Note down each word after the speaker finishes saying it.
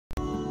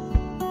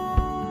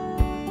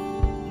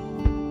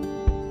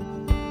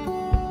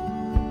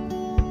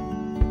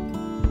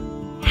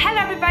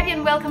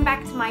and welcome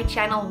back to my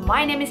channel.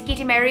 My name is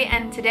Kitty Mary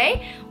and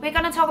today we're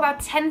gonna talk about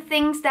 10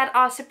 things that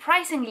are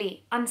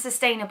surprisingly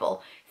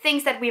unsustainable.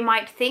 Things that we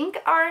might think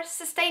are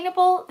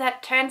sustainable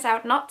that turns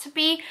out not to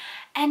be,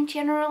 and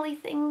generally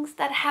things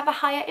that have a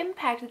higher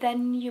impact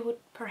than you would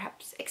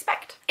perhaps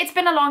expect. It's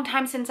been a long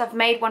time since I've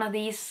made one of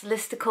these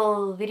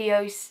listicle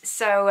videos,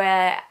 so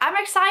I'm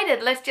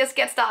excited. Let's just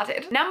get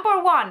started.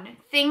 Number one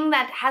thing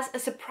that has a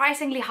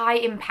surprisingly high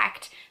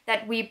impact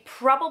that we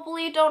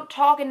probably don't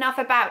talk enough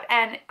about,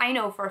 and I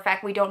know for a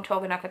fact we don't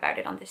talk enough about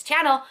it on this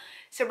channel,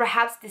 so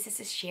perhaps this is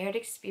a shared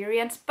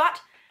experience,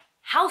 but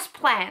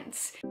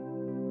houseplants.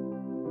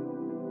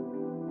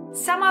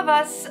 Some of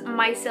us,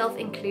 myself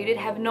included,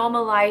 have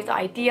normalized or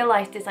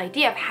idealized this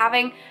idea of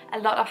having a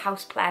lot of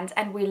houseplants,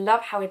 and we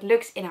love how it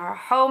looks in our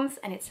homes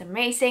and it's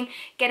amazing.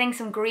 Getting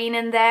some green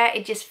in there,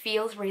 it just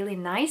feels really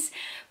nice.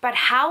 But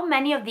how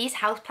many of these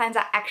houseplants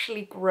are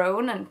actually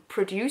grown and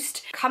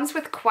produced comes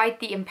with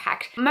quite the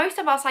impact. Most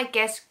of us, I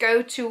guess,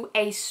 go to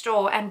a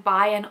store and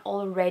buy an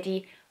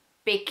already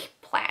big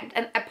plant,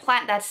 and a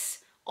plant that's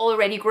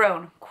already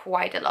grown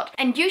quite a lot.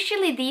 And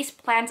usually these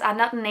plants are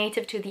not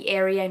native to the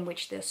area in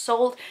which they're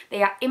sold.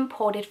 They are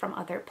imported from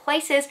other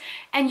places,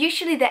 and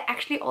usually they're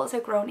actually also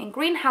grown in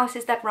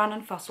greenhouses that run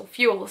on fossil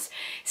fuels.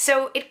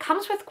 So it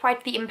comes with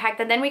quite the impact.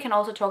 And then we can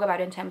also talk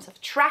about in terms of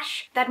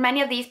trash, that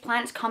many of these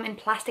plants come in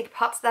plastic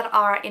pots that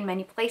are in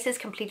many places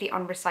completely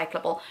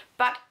unrecyclable.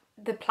 But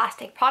the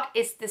plastic pot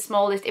is the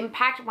smallest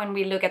impact when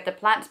we look at the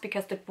plants,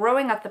 because the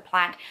growing of the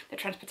plant, the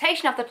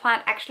transportation of the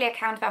plant actually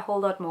accounts for a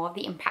whole lot more of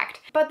the impact.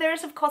 But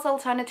there's of course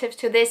alternatives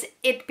to this.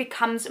 It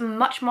becomes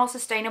much more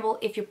sustainable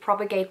if you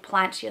propagate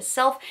plants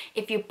yourself,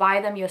 if you buy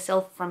them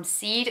yourself from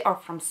seed or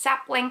from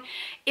sapling.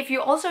 If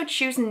you also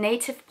choose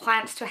native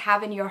plants to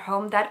have in your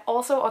home, that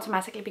also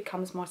automatically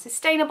becomes more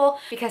sustainable,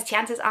 because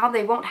chances are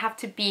they won't have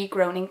to be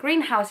grown in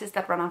greenhouses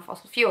that run on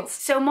fossil fuels.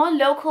 So more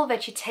local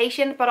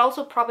vegetation, but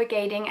also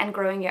propagating and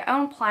growing your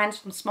own plants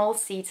from small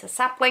seeds or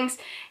saplings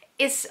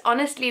is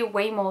honestly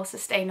way more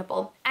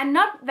sustainable, and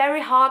not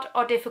very hard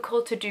or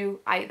difficult to do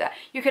either.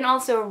 You can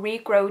also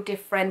regrow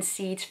different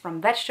seeds from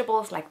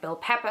vegetables like bell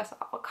peppers,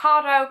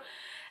 avocado,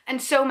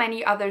 and so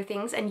many other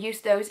things, and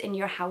use those in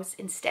your house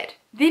instead.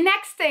 The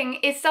next thing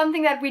is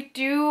something that we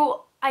do,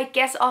 I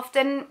guess,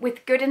 often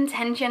with good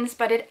intentions,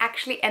 but it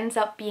actually ends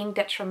up being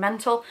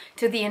detrimental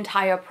to the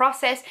entire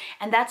process,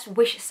 and that's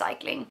wish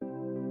cycling.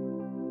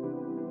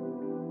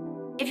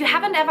 If you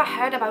haven't ever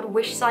heard about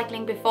wish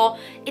cycling before,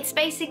 it's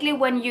basically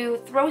when you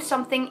throw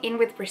something in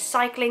with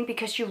recycling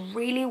because you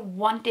really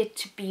want it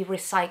to be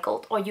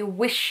recycled, or you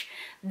wish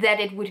that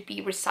it would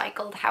be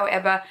recycled.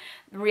 However,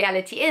 the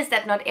reality is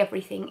that not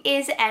everything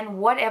is, and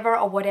whatever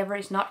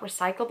is not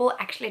recyclable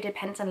actually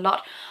depends a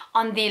lot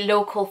on the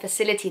local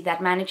facility that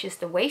manages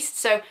the waste.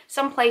 So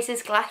some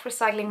places glass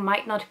recycling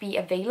might not be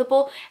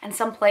available, and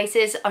some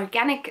places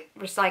organic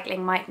recycling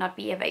might not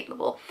be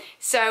available.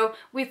 So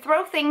we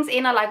throw things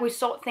in, or like we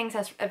sort things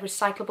as a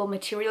recyclable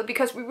material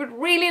because we would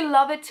really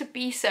love it to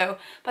be so,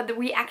 but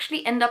we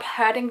actually end up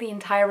hurting the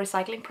entire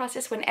recycling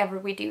process whenever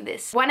we do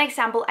this. One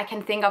example I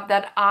can think of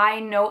that I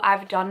know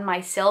I've done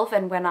myself,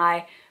 and when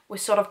I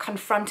was sort of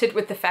confronted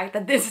with the fact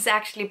that this is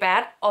actually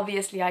bad,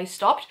 obviously I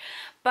stopped.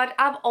 But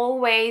I've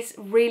always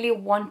really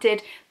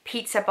wanted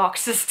pizza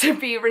boxes to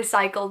be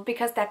recycled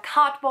because that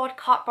cardboard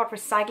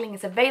recycling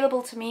is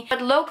available to me.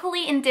 But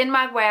locally in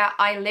Denmark, where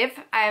I live,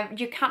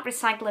 you can't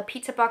recycle a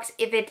pizza box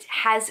if it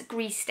has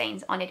grease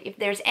stains on it. If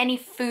there's any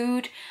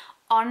food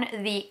on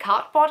the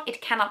cardboard,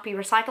 it cannot be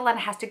recycled and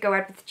it has to go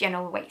out with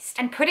general waste.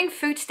 And putting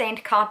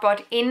food-stained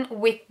cardboard in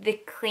with the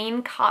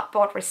clean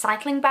cardboard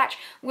recycling batch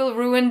will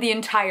ruin the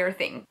entire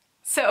thing.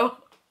 So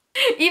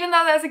even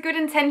though there's a good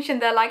intention,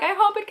 they're like, I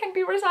hope it can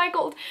be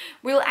recycled,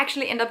 we'll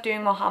actually end up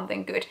doing more harm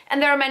than good.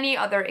 And there are many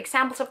other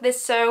examples of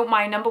this, so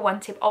my number one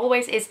tip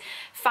always is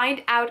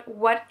find out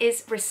what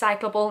is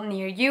recyclable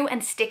near you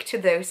and stick to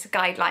those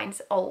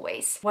guidelines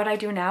always. What I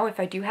do now, if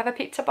I do have a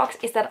pizza box,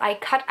 is that I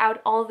cut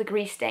out all the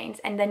grease stains,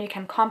 and then you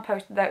can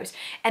compost those.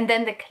 And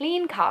then the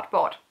clean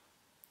cardboard,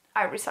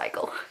 I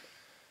recycle.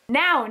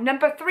 Now,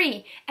 number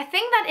three, a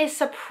thing that is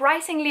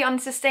surprisingly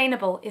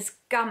unsustainable is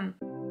gum.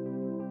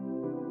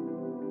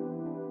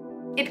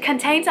 It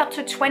contains up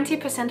to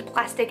 20%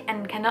 plastic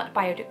and cannot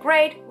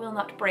biodegrade, will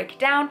not break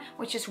down,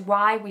 which is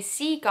why we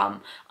see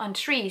gum on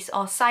trees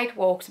or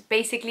sidewalks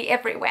basically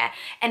everywhere,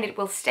 and it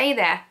will stay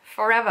there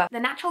forever. The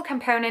natural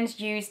components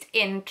used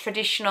in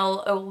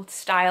traditional old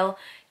style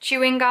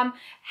chewing gum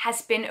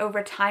has been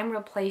over time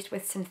replaced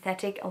with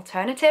synthetic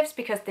alternatives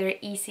because they're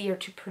easier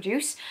to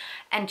produce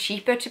and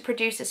cheaper to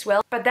produce as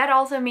well. But that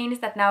also means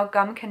that now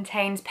gum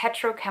contains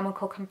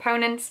petrochemical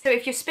components. So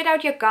if you spit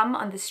out your gum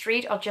on the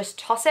street or just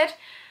toss it,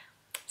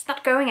 it's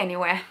not going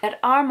anywhere. There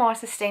are more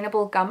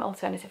sustainable gum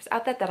alternatives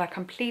out there that are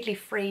completely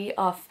free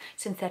of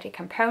synthetic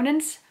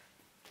components.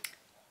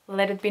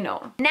 Let it be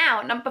known.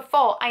 Now, number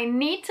four, I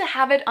need to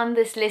have it on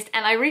this list,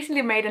 and I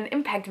recently made an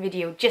impact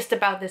video just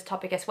about this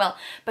topic as well,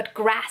 but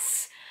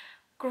grass.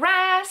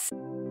 Grass!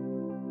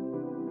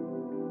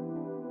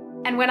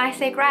 And when I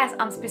say grass,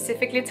 I'm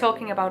specifically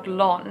talking about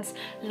lawns.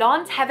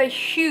 Lawns have a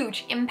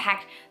huge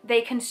impact.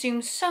 They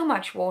consume so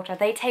much water,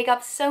 they take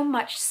up so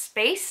much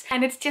space,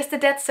 and it's just a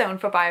dead zone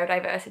for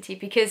biodiversity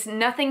because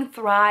nothing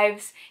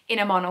thrives in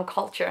a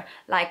monoculture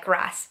like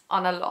grass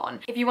on a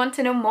lawn. If you want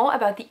to know more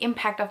about the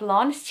impact of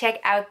lawns,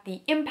 check out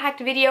the impact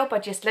video,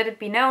 but just let it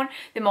be known,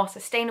 the more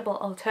sustainable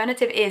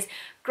alternative is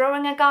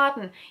growing a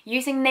garden,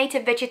 using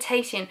native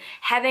vegetation,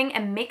 having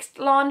a mixed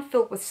lawn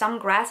filled with some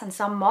grass and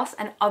some moss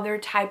and other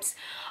types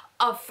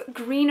of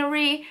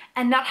greenery,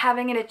 and not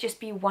having it just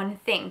be one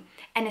thing.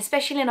 And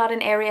especially not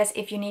in areas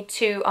if you need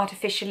to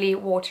artificially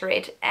water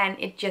it and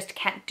it just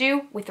can't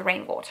do with the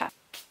rainwater.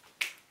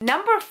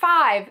 Number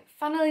 5,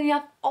 funnily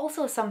enough,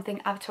 also something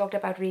I've talked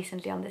about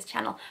recently on this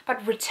channel,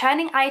 but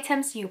returning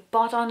items you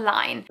bought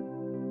online.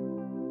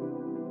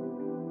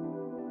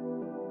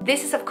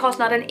 This is of course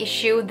not an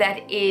issue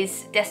that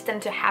is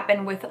destined to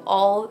happen with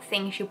all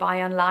things you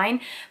buy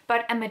online,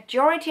 but a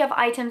majority of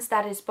items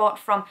that is bought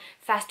from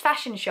fast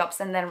fashion shops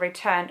and then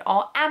returned,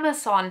 or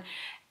Amazon,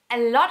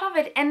 a lot of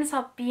it ends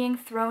up being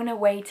thrown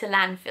away to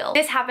landfill.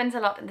 This happens a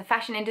lot in the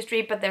fashion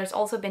industry, but there's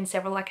also been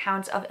several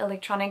accounts of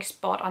electronics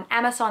bought on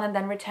Amazon and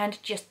then returned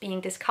just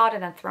being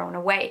discarded and thrown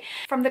away.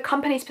 From the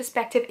company's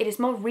perspective, it is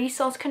more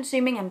resource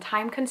consuming and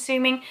time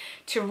consuming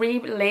to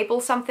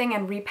relabel something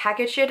and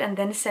repackage it and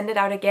then send it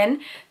out again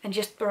than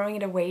just throwing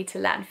it away to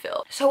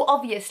landfill. So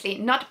obviously,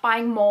 not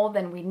buying more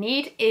than we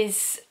need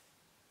is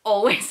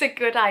always a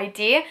good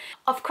idea.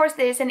 Of course,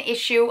 there's an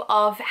issue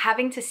of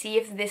having to see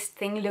if this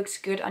thing looks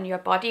good on your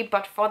body,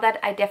 but for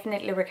that I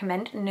definitely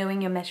recommend knowing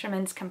your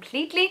measurements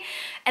completely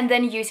and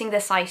then using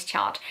the size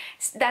chart.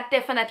 That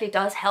definitely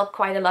does help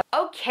quite a lot.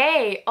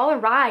 Okay, all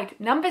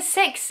right. Number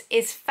 6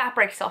 is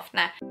fabric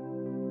softener.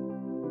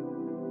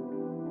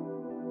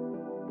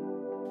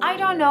 I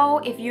don't know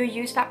if you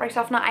use fabric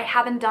softener. I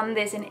haven't done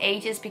this in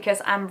ages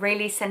because I'm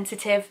really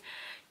sensitive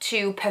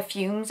to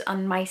perfumes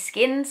on my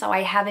skin, so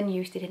I haven't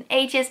used it in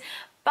ages.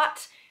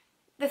 But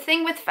the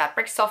thing with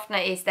fabric softener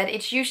is that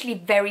it's usually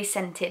very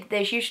scented.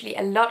 There's usually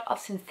a lot of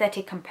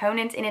synthetic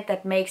components in it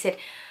that makes it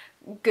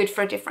good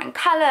for different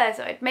colors,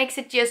 or it makes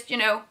it just, you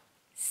know,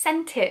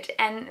 scented,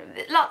 and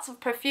lots of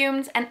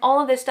perfumes, and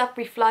all of this stuff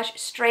we flush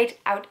straight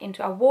out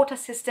into our water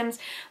systems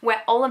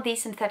where all of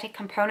these synthetic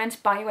components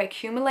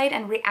bioaccumulate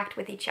and react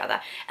with each other,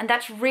 and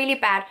that's really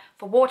bad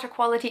for water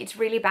quality. It's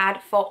really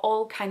bad for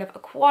all kind of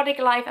aquatic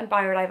life and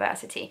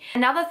biodiversity.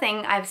 Another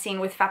thing I've seen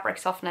with fabric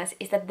softeners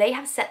is that they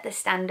have set the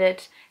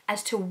standard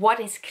as to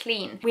what is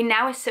clean. We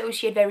now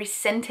associate very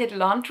scented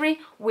laundry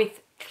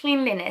with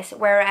cleanliness,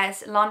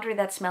 whereas laundry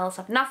that smells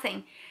of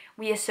nothing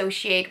we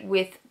associate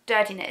with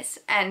dirtiness,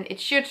 and it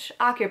should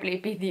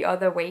arguably be the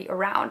other way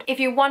around. If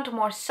you want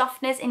more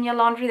softness in your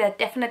laundry, there are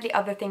definitely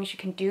other things you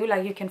can do,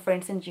 like you can for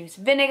instance use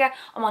vinegar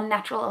or more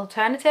natural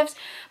alternatives,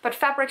 but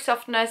fabric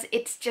softeners,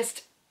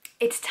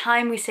 it's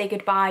time we say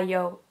goodbye,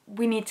 yo.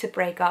 We need to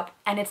break up,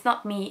 and it's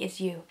not me,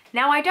 it's you.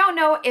 Now, I don't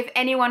know if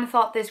anyone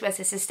thought this was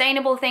a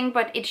sustainable thing,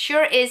 but it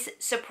sure is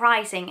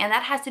surprising, and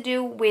that has to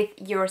do with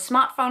your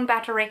smartphone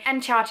battery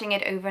and charging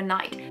it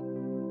overnight.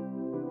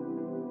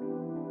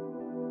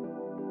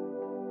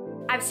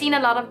 I've seen a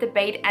lot of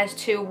debate as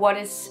to what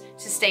is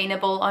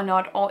sustainable or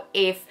not, or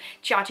if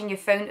charging your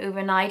phone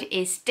overnight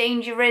is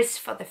dangerous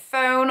for the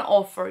phone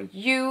or for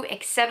you,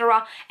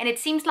 etc. And it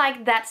seems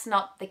like that's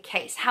not the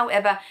case.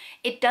 However,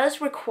 it does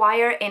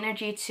require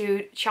energy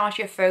to charge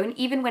your phone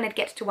even when it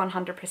gets to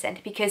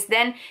 100%, because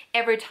then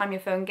every time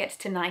your phone gets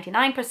to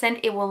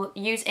 99%, it will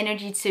use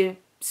energy to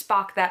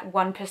spark that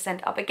 1%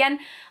 up again,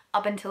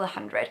 up until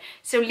 100.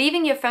 So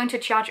leaving your phone to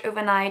charge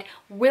overnight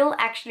will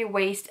actually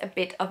waste a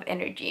bit of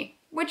energy,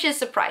 which is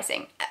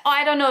surprising.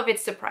 I don't know if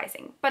it's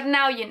surprising, but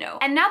now you know.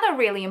 Another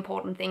really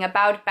important thing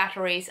about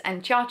batteries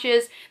and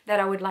chargers that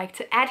I would like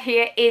to add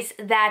here is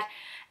that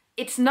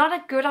it's not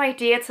a good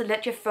idea to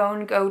let your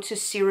phone go to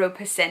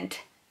 0%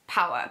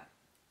 power,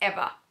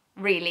 ever,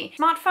 really.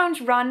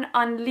 Smartphones run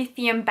on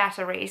lithium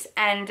batteries,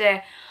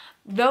 and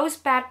those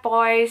bad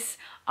boys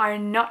are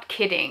not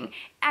kidding.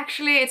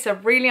 Actually, it's a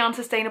really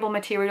unsustainable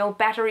material.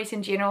 Batteries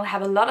in general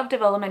have a lot of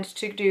development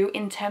to do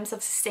in terms of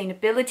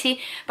sustainability,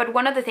 but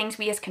one of the things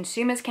we as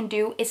consumers can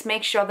do is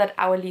make sure that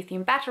our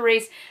lithium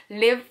batteries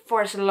live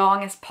for as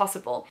long as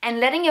possible. And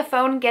letting your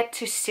phone get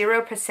to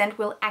 0%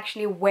 will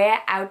actually wear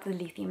out the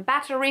lithium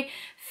battery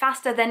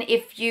faster than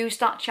if you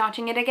start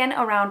charging it again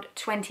around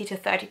 20 to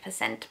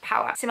 30%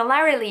 power.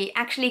 Similarly,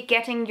 actually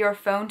getting your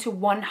phone to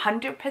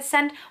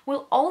 100%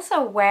 will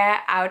also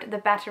wear out the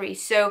battery.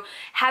 So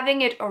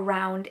having it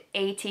around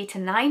 80 to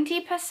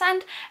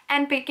 90%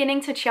 and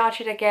beginning to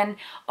charge it again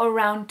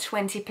around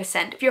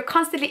 20%. If you're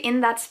constantly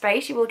in that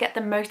space, you will get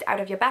the most out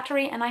of your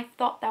battery, and I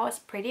thought that was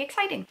pretty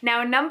exciting.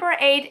 Now, number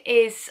 8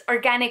 is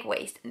organic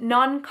waste,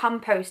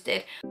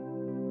 non-composted.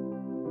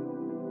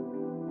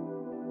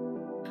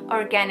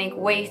 organic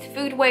waste,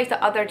 food waste,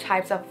 or other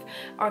types of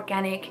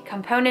organic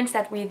components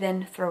that we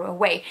then throw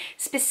away.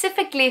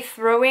 Specifically,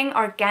 throwing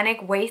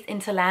organic waste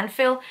into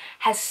landfill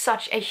has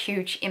such a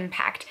huge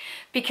impact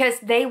because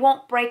they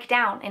won't break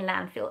down in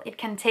landfill. It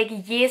can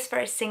take years for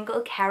a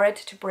single carrot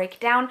to break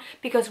down,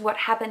 because what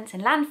happens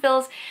in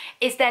landfills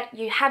is that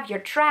you have your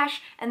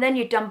trash and then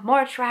you dump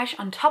more trash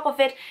on top of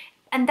it,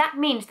 and that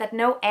means that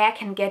no air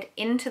can get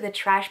into the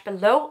trash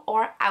below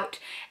or out,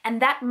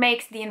 and that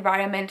makes the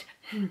environment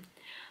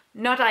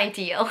not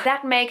ideal.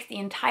 That makes the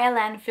entire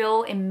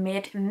landfill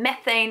emit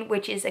methane,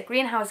 which is a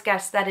greenhouse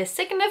gas that is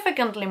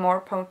significantly more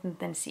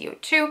potent than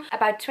CO2,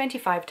 about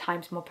 25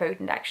 times more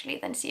potent actually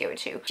than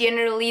CO2.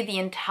 Generally, the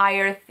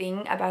entire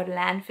thing about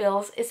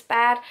landfills is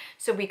bad,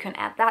 so we can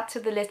add that to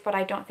the list, but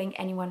I don't think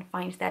anyone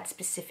finds that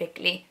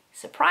specifically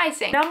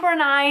surprising. Number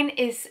 9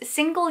 is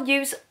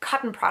single-use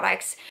cotton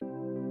products.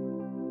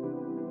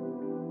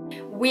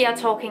 We are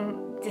talking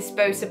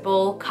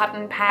disposable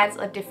cotton pads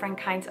or different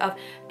kinds of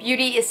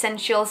beauty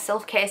essentials,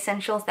 self-care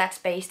essentials that's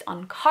based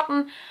on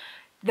cotton.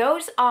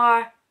 Those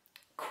are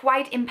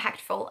quite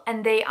impactful,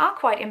 and they are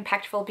quite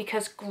impactful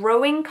because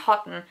growing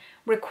cotton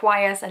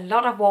requires a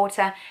lot of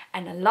water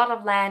and a lot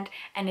of land,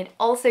 and it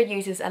also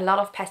uses a lot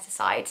of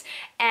pesticides.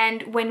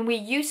 And when we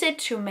use it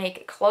to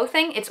make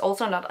clothing, it's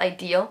also not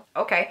ideal.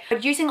 Okay,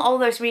 but using all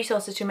those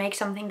resources to make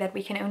something that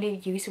we can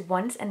only use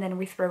once and then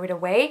we throw it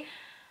away,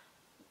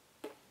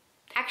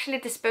 actually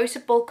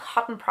disposable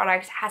cotton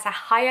products has a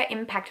higher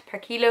impact per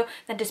kilo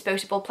than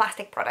disposable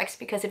plastic products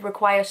because it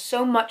requires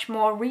so much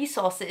more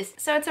resources.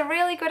 So it's a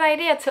really good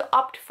idea to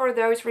opt for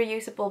those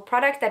reusable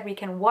products that we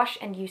can wash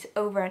and use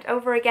over and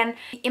over again.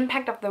 The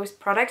impact of those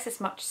products is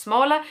much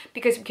smaller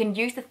because we can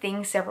use the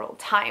thing several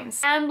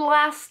times. And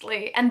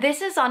lastly, and this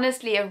is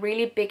honestly a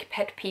really big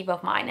pet peeve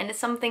of mine, and it's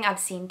something I've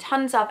seen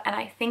tons of, and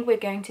I think we're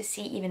going to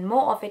see even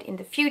more of it in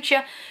the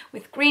future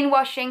with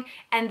greenwashing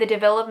and the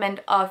development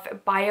of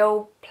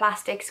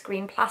bioplastics,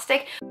 green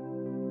plastic.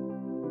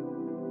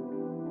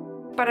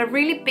 But a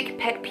really big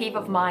pet peeve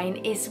of mine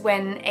is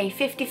when a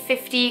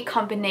 50-50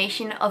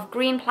 combination of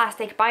green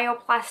plastic,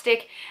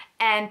 bioplastic,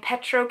 and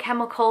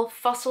petrochemical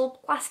fossil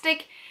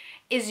plastic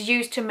is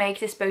used to make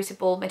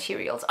disposable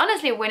materials.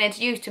 Honestly, when it's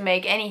used to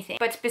make anything.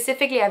 But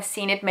specifically, I've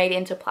seen it made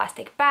into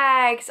plastic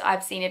bags,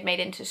 I've seen it made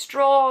into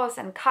straws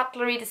and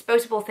cutlery,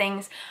 disposable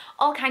things,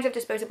 all kinds of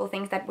disposable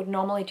things that would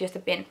normally just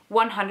have been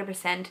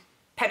 100%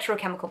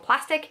 petrochemical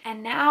plastic.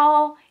 And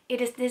now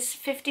it is this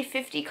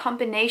 50-50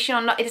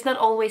 combination. It is not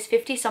always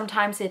 50,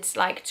 sometimes it's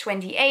like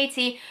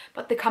 20-80,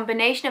 but the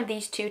combination of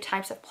these two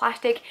types of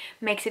plastic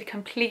makes it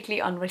completely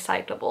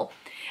unrecyclable.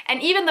 And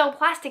even though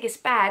plastic is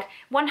bad,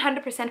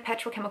 100%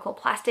 petrochemical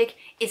plastic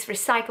is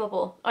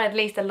recyclable, or at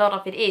least a lot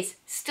of it is.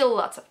 Still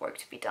lots of work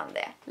to be done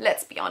there,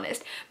 let's be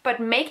honest. But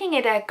making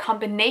it a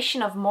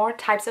combination of more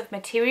types of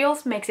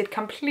materials makes it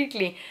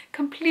completely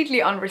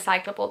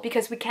unrecyclable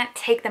because we can't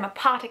take them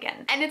apart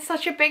again. And it's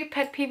such a big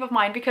pet peeve of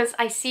mine because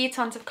I see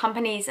tons of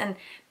companies and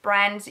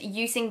brands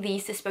using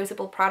these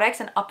disposable products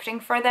and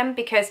opting for them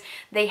because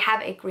they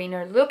have a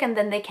greener look, and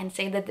then they can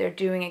say that they're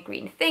doing a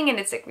green thing and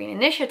it's a green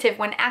initiative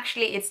when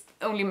actually it's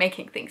only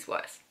making things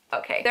worse.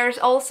 Okay, there's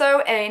also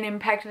an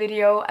impact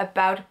video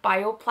about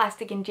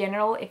bioplastic in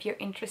general if you're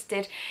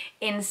interested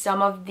in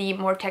some of the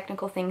more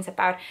technical things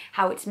about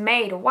how it's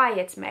made or why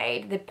it's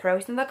made, the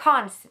pros and the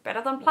cons,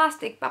 better than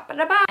plastic, blah,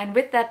 blah, blah. And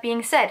with that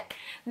being said,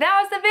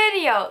 that was the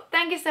video.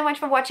 Thank you so much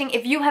for watching.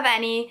 If you have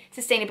any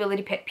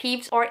sustainability pet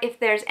peeves, or if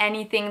there's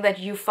anything that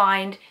you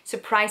find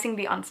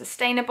surprisingly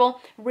unsustainable,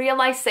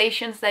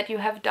 realizations that you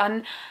have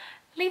done,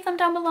 leave them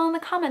down below in the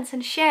comments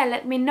and share,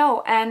 let me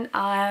know, and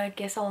I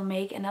guess I'll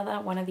make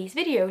another one of these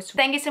videos.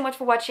 Thank you so much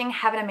for watching,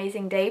 have an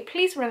amazing day.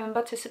 Please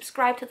remember to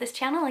subscribe to this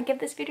channel and give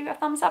this video a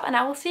thumbs up, and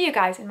I will see you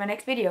guys in my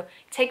next video.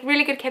 Take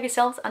really good care of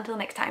yourselves until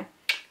next time.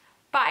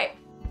 Bye!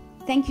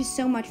 Thank you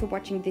so much for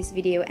watching this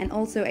video, and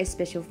also a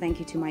special thank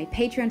you to my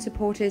Patreon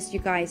supporters.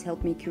 You guys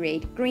help me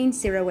create green,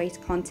 zero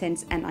waste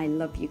content, and I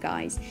love you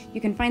guys.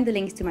 You can find the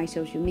links to my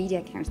social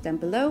media accounts down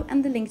below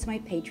and the link to my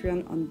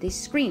Patreon on this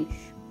screen.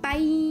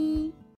 Bye!